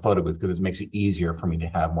beneficial to have a photo booth, because it makes it easier for me to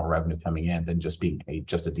have more revenue coming in than just being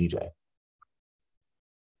just a DJ.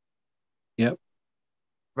 Yep.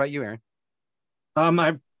 What about you, Aaron?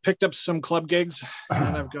 I've picked up some club gigs,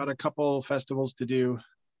 and I've got a couple festivals to do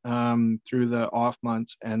through the off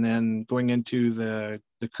months, and then going into the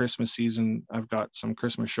Christmas season, I've got some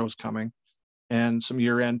Christmas shows coming and some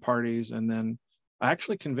year-end parties. And then I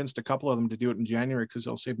actually convinced a couple of them to do it in January, because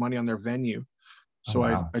they'll save money on their venue. So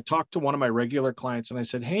I talked to one of my regular clients, and I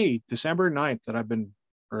said, hey, December 9th, that I've been,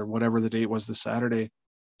 or whatever the date was, the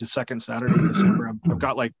second Saturday in December, I've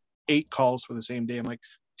got like 8 calls for the same day. I'm like,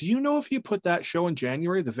 do you know if you put that show in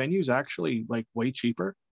January, the venue's actually like way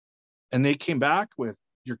cheaper? And they came back with,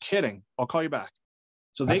 you're kidding, I'll call you back.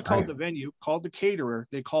 So they called the venue, called the caterer.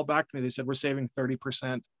 They called back to me. They said, we're saving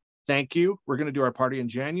 30%. Thank you. We're going to do our party in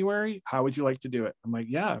January. How would you like to do it? I'm like,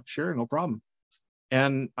 yeah, sure, no problem.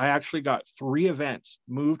 And I actually got 3 events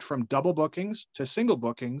moved from double bookings to single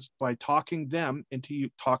bookings by talking them into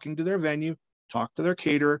talking to their venue, talk to their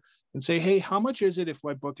caterer, and say, hey, how much is it if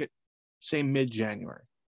I book it, say, mid-January?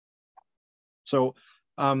 So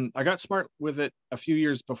I got smart with it a few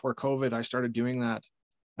years before COVID. I started doing that,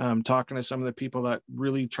 talking to some of the people that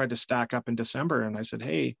really tried to stack up in December. And I said,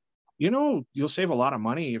 hey, you know, you'll save a lot of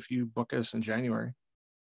money if you book us in January.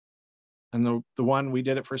 And the one, we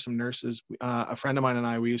did it for some nurses. A friend of mine and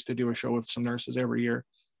I, we used to do a show with some nurses every year.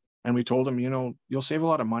 And we told them, you know, you'll save a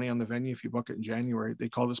lot of money on the venue if you book it in January. They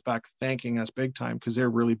called us back thanking us big time, because they're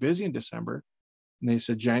really busy in December. And they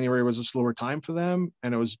said January was a slower time for them,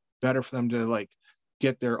 and it was better for them to like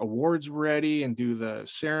get their awards ready and do the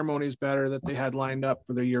ceremonies better that they had lined up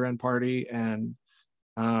for their year-end party. And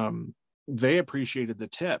they appreciated the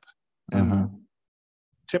tip and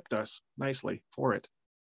tipped us nicely for it.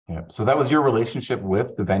 Yeah. So that was your relationship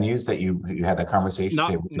with the venues that you had that conversation?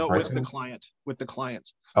 With the client, with the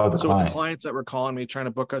clients. Oh, with the clients that were calling me, trying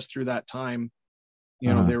to book us through that time,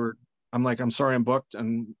 you know, I'm like, I'm sorry, I'm booked.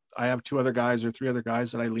 And I have 2 other guys or 3 other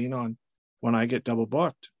guys that I lean on when I get double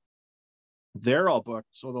booked. They're all booked.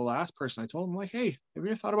 So the last person I told them, like, hey, have you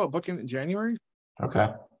ever thought about booking in January? Okay.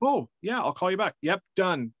 Oh yeah, I'll call you back. Yep,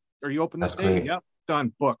 done. Are you open this day? Great. Yep,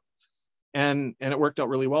 done, booked. And it worked out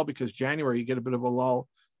really well, because January you get a bit of a lull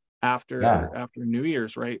after New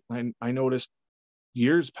Year's, right? I noticed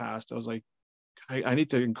years past, I was like, I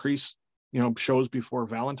need to increase, you know, shows before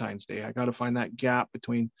Valentine's Day. I got to find that gap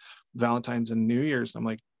between Valentine's and New Year's. I'm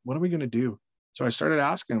like, what are we going to do? So I started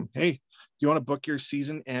asking them, hey, do you want to book your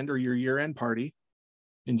season end or your year end party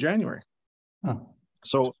in January? Huh.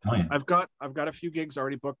 So Brilliant. I've got a few gigs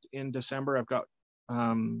already booked in December. I've got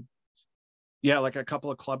like a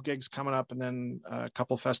couple of club gigs coming up, and then a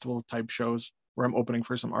couple festival type shows where I'm opening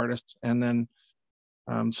for some artists. And then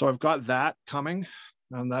so I've got that coming,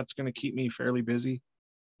 and that's going to keep me fairly busy.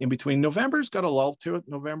 In between, November's got a lull to it.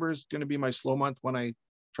 November is going to be my slow month when I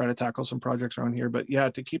try to tackle some projects around here. But yeah,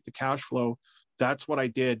 to keep the cash flow, that's what I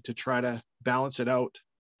did to try to balance it out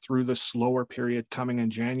through the slower period coming in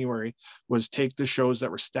January, was take the shows that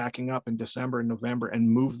were stacking up in December and November and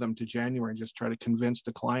move them to January, and just try to convince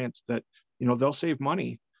the clients that, they'll save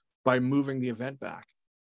money by moving the event back.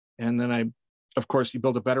 And then of course, you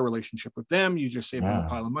build a better relationship with them. You just save them a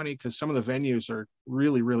pile of money, because some of the venues are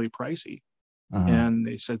really, really pricey. And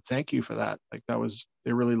they said, thank you for that. Like,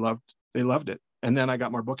 they loved it. And then I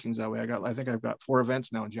got more bookings that way. I think I've got 4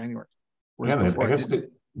 events now in January. Yeah, I guess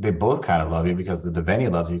they both kind of love you, because the venue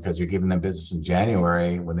loves you because you're giving them business in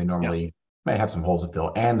January when they normally might have some holes to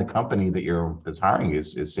fill, and the company that's hiring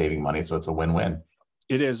is saving money, so it's a win-win.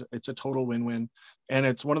 It is. It's a total win-win, and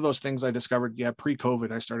it's one of those things I discovered. Yeah,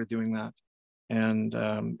 pre-COVID, I started doing that, and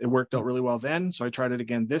it worked out really well then. So I tried it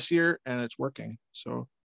again this year, and it's working. So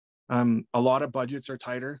a lot of budgets are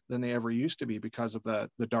tighter than they ever used to be because of the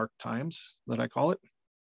dark times that I call it,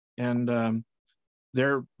 and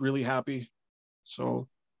they're really happy. So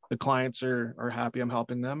the clients are happy I'm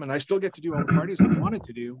helping them, and I still get to do all the parties I wanted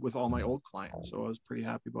to do with all my old clients. So I was pretty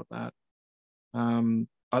happy about that.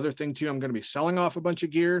 Other thing too, I'm going to be selling off a bunch of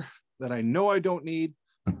gear that I know I don't need.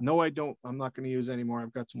 I'm not going to use anymore.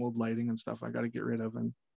 I've got some old lighting and stuff I got to get rid of,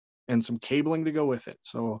 and some cabling to go with it.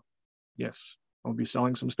 So yes, I'll be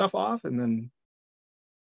selling some stuff off, and then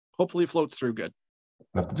hopefully it floats through good.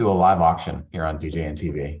 We have to do a live auction here on DJN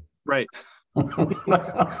TV. Right.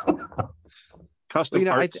 Custom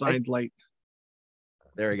art signed light.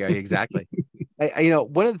 There we go. Exactly.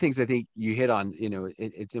 One of the things I think you hit on,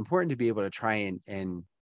 it's important to be able to try and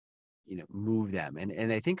move them.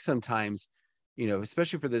 And I think sometimes,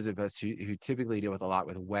 especially for those of us who typically deal with a lot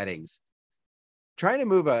with weddings, trying to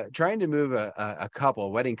move a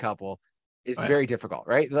wedding couple is very difficult,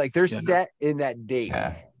 right? Like they're set in that date.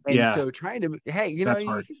 And so trying to, you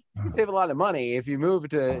can save a lot of money if you move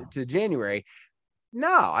to January. No,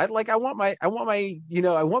 I want my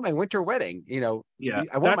winter wedding,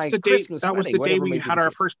 I want my Christmas wedding. That was the day we had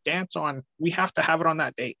our first dance on. We have to have it on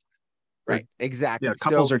that date. Right. Exactly. Yeah.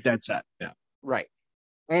 Couples are dead set. Yeah. Right.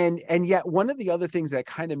 And yet one of the other things that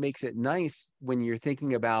kind of makes it nice when you're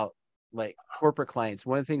thinking about like corporate clients,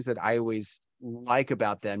 one of the things that I always like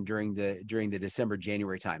about them during the December,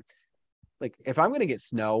 January time, like if I'm going to get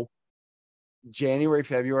snow, January,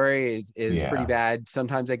 February is pretty bad.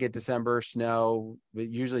 Sometimes I get December snow, but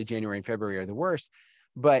usually January and February are the worst.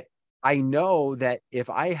 But I know that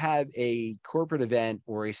if I have a corporate event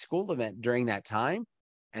or a school event during that time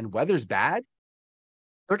and weather's bad,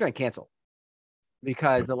 they're going to cancel,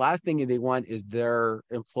 because the last thing they want is their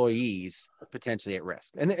employees potentially at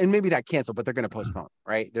risk, and maybe not cancel, but they're going to postpone,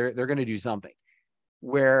 right? They're going to do something.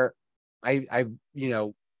 Where I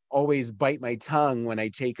always bite my tongue when I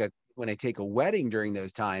take a wedding during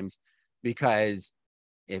those times, because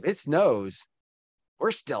if it snows,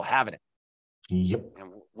 we're still having it. Yep.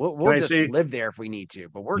 And we'll just live there if we need to,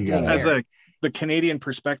 but we're getting as the Canadian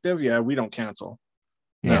perspective. Yeah, we don't cancel.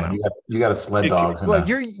 Yeah, you got a sled dogs. Well,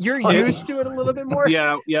 you're used to it a little bit more.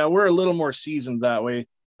 Yeah, we're a little more seasoned that way.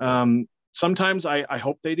 Sometimes I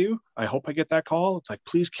hope they do. I hope I get that call. It's like,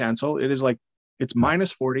 please cancel. It is like, it's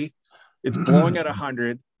minus 40. It's blowing at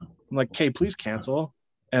 100. I'm like, okay, please cancel.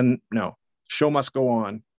 And no, show must go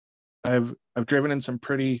on. I've driven in some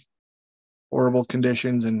pretty horrible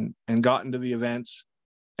conditions and gotten to the events,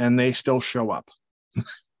 and they still show up.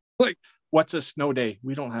 Like, what's a snow day?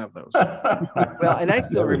 We don't have those. Well, and I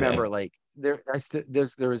still remember like there was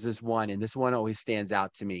this one, and this one always stands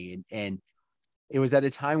out to me, and it was at a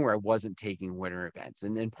time where I wasn't taking winter events,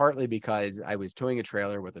 and partly because I was towing a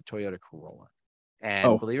trailer with a Toyota Corolla,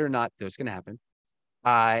 and believe it or not, that was going to happen.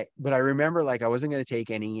 But I remember like I wasn't going to take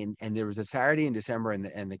any, and there was a Saturday in December,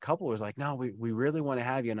 and the couple was like, no, we really want to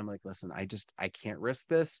have you. And I'm like, listen, I can't risk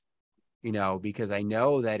this, because I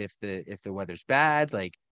know that if the weather's bad,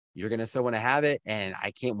 like you're going to still want to have it, and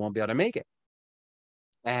I won't be able to make it.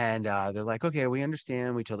 And they're like, okay, we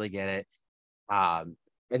understand. We totally get it. And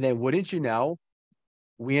then wouldn't you know,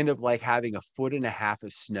 we end up like having 1.5 feet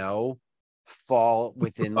of snow fall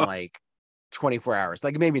within like 24 hours.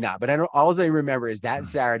 Like maybe not, but all I remember is that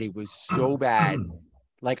Saturday was so bad.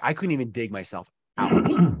 Like I couldn't even dig myself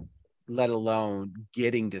out, let alone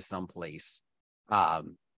getting to someplace, road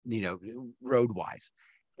wise.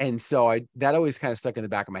 And so that always kind of stuck in the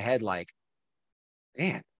back of my head. Like,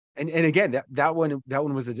 man, And again, that one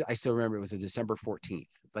was I still remember it was a December 14th.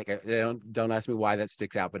 Like I don't ask me why that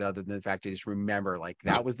sticks out, but other than the fact I just remember like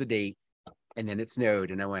that was the date, and then it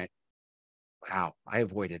snowed, and I went, wow, I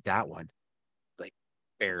avoided that one like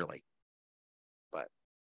barely. But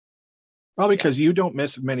Probably yeah, because you don't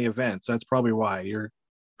miss many events. That's probably why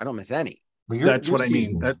I don't miss any. Well, that's your what I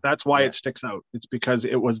mean. seasons. That's why Yeah. it sticks out. It's because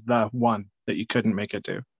it was the one that you couldn't make it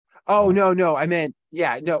to. Oh no, I meant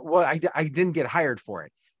yeah, no. Well, I didn't get hired for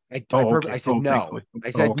it. Oh, okay. I said Oh, no. thankfully. I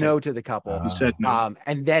Oh, said okay. no to the couple. You said no.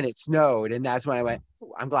 And then it snowed, and that's when I went,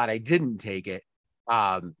 "Ooh, I'm glad I didn't take it.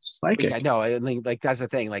 But yeah, Psychic. no, I mean, like that's the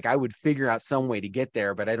thing. Like I would figure out some way to get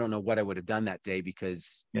there, but I don't know what I would have done that day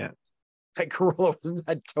because Yeah. like Corolla was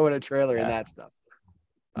not towing a trailer and Yeah. that stuff.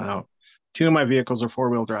 No. Two of my vehicles are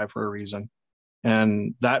 4-wheel drive for a reason.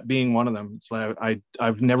 And that being one of them. It's like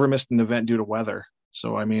I've never missed an event due to weather.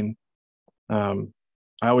 So I mean, I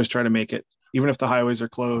always try to make it. Even if the highways are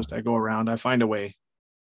closed, I go around. I find a way.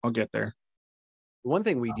 I'll get there. One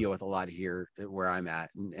thing we deal with a lot here where I'm at,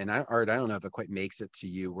 and Art, I don't know if it quite makes it to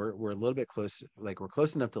you. We're a little bit close, like we're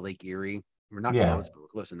close enough to Lake Erie. We're not Yeah. close, but we're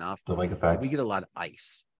close enough. The lake That effect. we get a lot of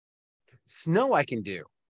ice. Snow I can do.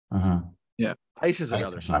 Mhm. Ice is Ice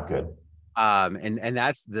another is not story. good. And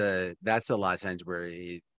that's a lot of times where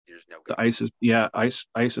there's no good. The ice is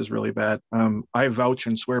ice is really bad. I vouch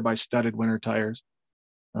and swear by studded winter tires.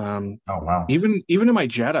 Oh wow. Even in my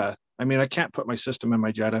Jetta. I mean, I can't put my system in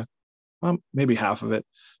my Jetta. Maybe half of it,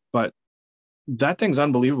 but that thing's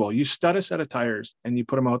unbelievable. You stud a set of tires and you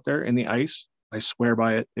put them out there in the ice. I swear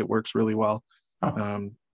by it. It works really well.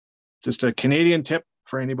 Oh. Just a Canadian tip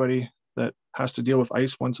for anybody that has to deal with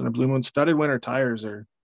ice once in a blue moon. Studded winter tires are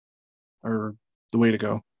the way to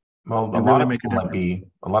go. Well, They really make a difference.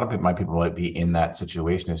 a lot of my people might be in that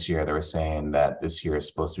situation this year. They were saying that this year is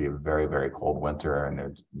supposed to be a very, very cold winter, and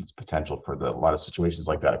there's potential for a lot of situations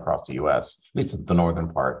like that across the U.S., at least the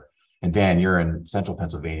northern part. And Dan, you're in central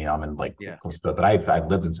Pennsylvania. I'm in like Yeah. close to, but I've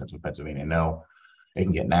lived in central Pennsylvania. I know it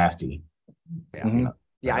can get nasty. Yeah. Mhm. You know,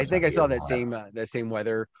 Yeah, I that's think not I saw good. that same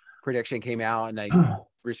weather prediction came out, and I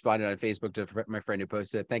responded on Facebook to my friend who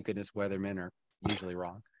posted, "Thank goodness weathermen are usually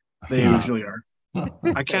wrong." They usually are. Yeah.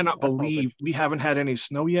 I cannot believe we haven't had any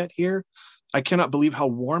snow yet here. I cannot believe how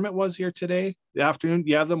warm it was here today. The afternoon,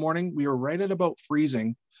 yeah, the morning, we were right at about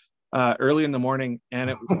freezing early in the morning, and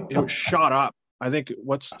it shot up. I think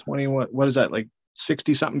what's 20, what is that, like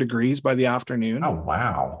 60 something degrees by the afternoon? Oh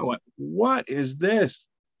wow. I went, what is this?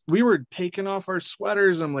 We were taking off our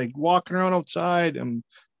sweaters. I'm like walking around outside and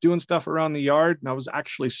doing stuff around the yard, and I was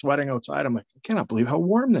actually sweating outside. I'm like, I cannot believe how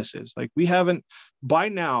warm this is. Like we haven't, by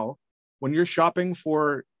now, when you're shopping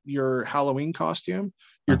for your Halloween costume,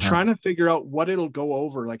 you're trying to figure out what it'll go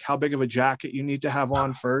over, like how big of a jacket you need to have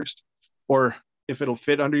on first, or if it'll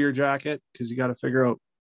fit under your jacket, because you got to figure out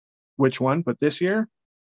which one. But this year,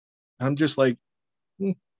 I'm just like,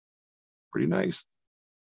 pretty nice.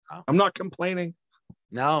 Wow. I'm not complaining.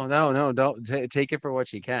 No, don't take it for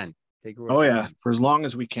what you can. Take it for what Oh you yeah, can. for as long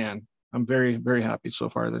as we can. I'm very, very happy so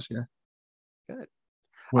far this year. Good.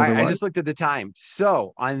 I Weather-wise. just looked at the time.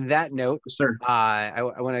 So on that note, Yes, sir. I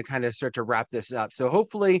want to kind of start to wrap this up. So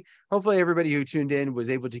hopefully everybody who tuned in was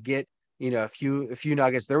able to get, a few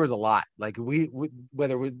nuggets. There was a lot. Like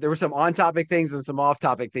there were some on topic things and some off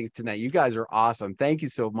topic things tonight. You guys are awesome. Thank you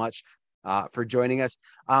so much for joining us.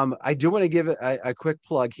 I do want to give a quick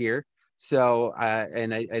plug here. So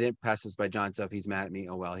and I didn't pass this by John, so if he's mad at me,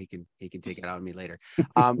 oh well, he can take it out on me later.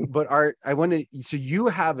 But Art, I want to. So you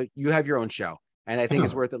have your own show. And I think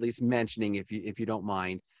it's worth at least mentioning if you don't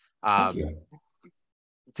mind. Thank you.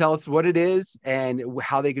 Tell us what it is and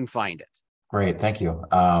how they can find it. Great, thank you.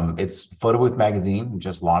 It's Photo Booth Magazine. We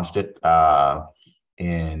just launched it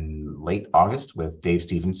in late August with Dave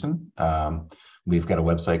Stevenson. We've got a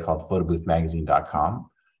website called photoboothmagazine.com,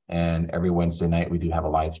 and every Wednesday night we do have a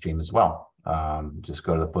live stream as well. Just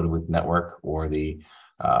go to the Photo Booth Network or the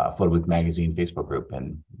Photo Booth Magazine Facebook group,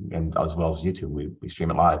 and as well as YouTube. We stream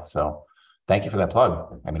it live. So thank you for that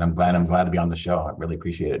plug. I mean, I'm glad to be on the show. I really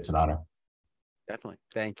appreciate it. It's an honor. Definitely.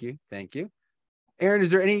 Thank you. Aaron,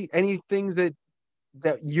 is there any things that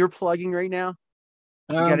you're plugging right now?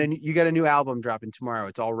 You got a new album dropping tomorrow.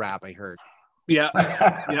 It's all rap, I heard. Yeah,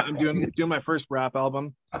 I'm doing my first rap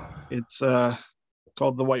album. It's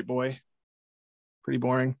called The White Boy. Pretty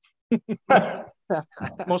boring.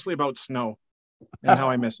 Mostly about snow and how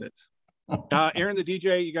I miss it. Aaron the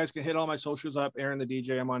DJ, you guys can hit all my socials up. Aaron the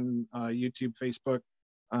DJ, I'm on YouTube, Facebook,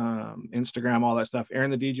 Instagram, all that stuff.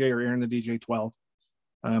 Aaron the DJ or Aaron the DJ 12.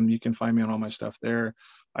 You can find me on all my stuff there.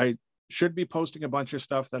 I should be posting a bunch of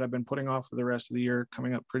stuff that I've been putting off for the rest of the year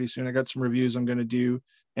coming up pretty soon. I got some reviews I'm going to do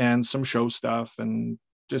and some show stuff and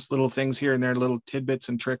just little things here and there, little tidbits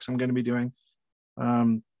and tricks I'm going to be doing.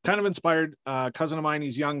 Kind of inspired. Cousin of mine,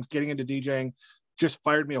 he's young, getting into DJing, just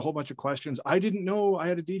fired me a whole bunch of questions. I didn't know I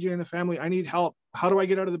had a DJ in the family. I need help. How do I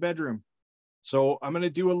get out of the bedroom? So I'm going to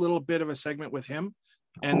do a little bit of a segment with him.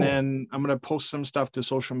 And then I'm going to post some stuff to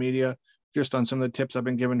social media just on some of the tips I've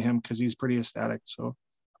been giving him, because he's pretty ecstatic. So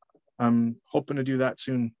I'm hoping to do that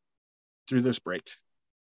soon through this break.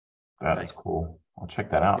 That's cool. I'll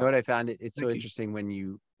check that out. You know what I found? It's so interesting when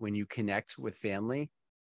you connect with family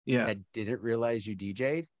that didn't realize you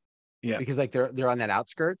DJ'd. Yeah. Because like they're on that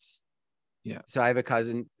outskirts. Yeah. So I have a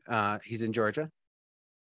cousin, he's in Georgia.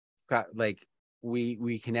 Like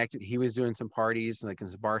we connected. He was doing some parties, like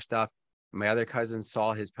some bar stuff. My other cousin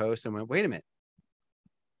saw his post and went, wait a minute,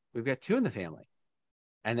 we've got two in the family.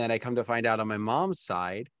 And then I come to find out on my mom's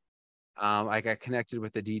side, I got connected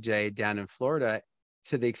with the DJ down in Florida,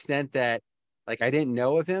 to the extent that like I didn't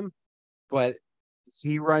know of him, but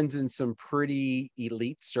he runs in some pretty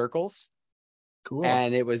elite circles. Cool.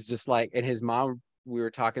 And it was just like, and his mom, we were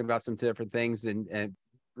talking about some different things and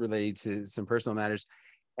related to some personal matters.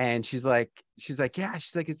 And she's like, yeah,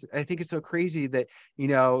 she's like, I think it's so crazy that, you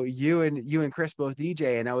know, you and Chris both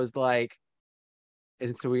DJ. And I was like,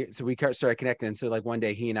 and so we started connecting. And so like one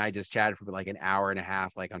day he and I just chatted for like an hour and a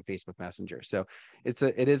half, like on Facebook Messenger. So it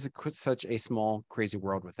is such a small, crazy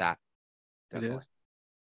world with that. Definitely. It is.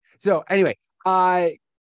 So anyway,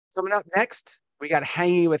 coming up next, we got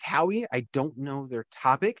Hanging with Howie. I don't know their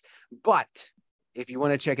topic, but if you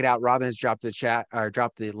want to check it out, Robin has dropped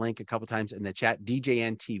the link a couple times in the chat,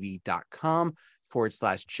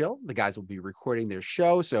 djntv.com/chill. The guys will be recording their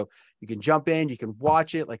show. So you can jump in, you can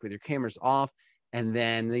watch it like with your cameras off. And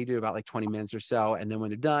then they do about like 20 minutes or so. And then when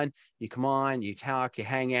they're done, you come on, you talk, you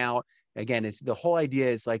hang out. Again, it's the whole idea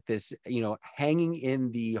is like this, you know, hanging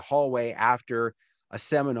in the hallway after a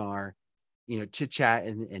seminar, you know, chit chat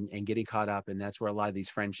and getting caught up. And that's where a lot of these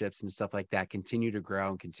friendships and stuff like that continue to grow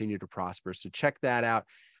and continue to prosper. So check that out.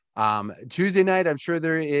 Tuesday night, I'm sure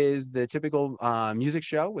there is the typical music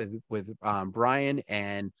show with Brian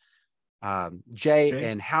and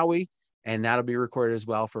Jay and Howie. And that'll be recorded as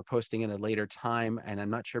well for posting at a later time. And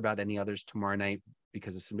I'm not sure about any others tomorrow night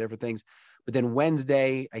because of some different things. But then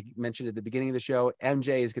Wednesday, I mentioned at the beginning of the show,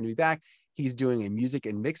 MJ is going to be back. He's doing a music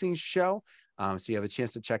and mixing show. So you have a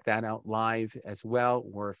chance to check that out live as well,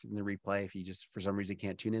 or if in the replay, if you just for some reason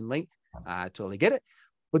can't tune in late, totally get it.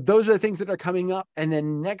 But those are the things that are coming up. And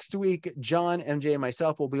then next week, John, MJ, and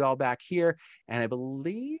myself will be all back here. And I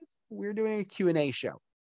believe we're doing a Q&A show,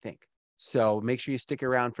 I think. So make sure you stick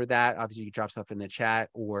around for that. Obviously, you can drop stuff in the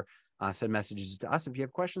chat or send messages to us if you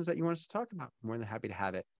have questions that you want us to talk about. I'm more than happy to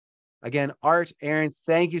have it. Again, Art, Aaron,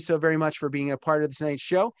 thank you so very much for being a part of tonight's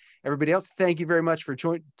show. Everybody else, thank you very much for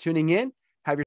tuning in.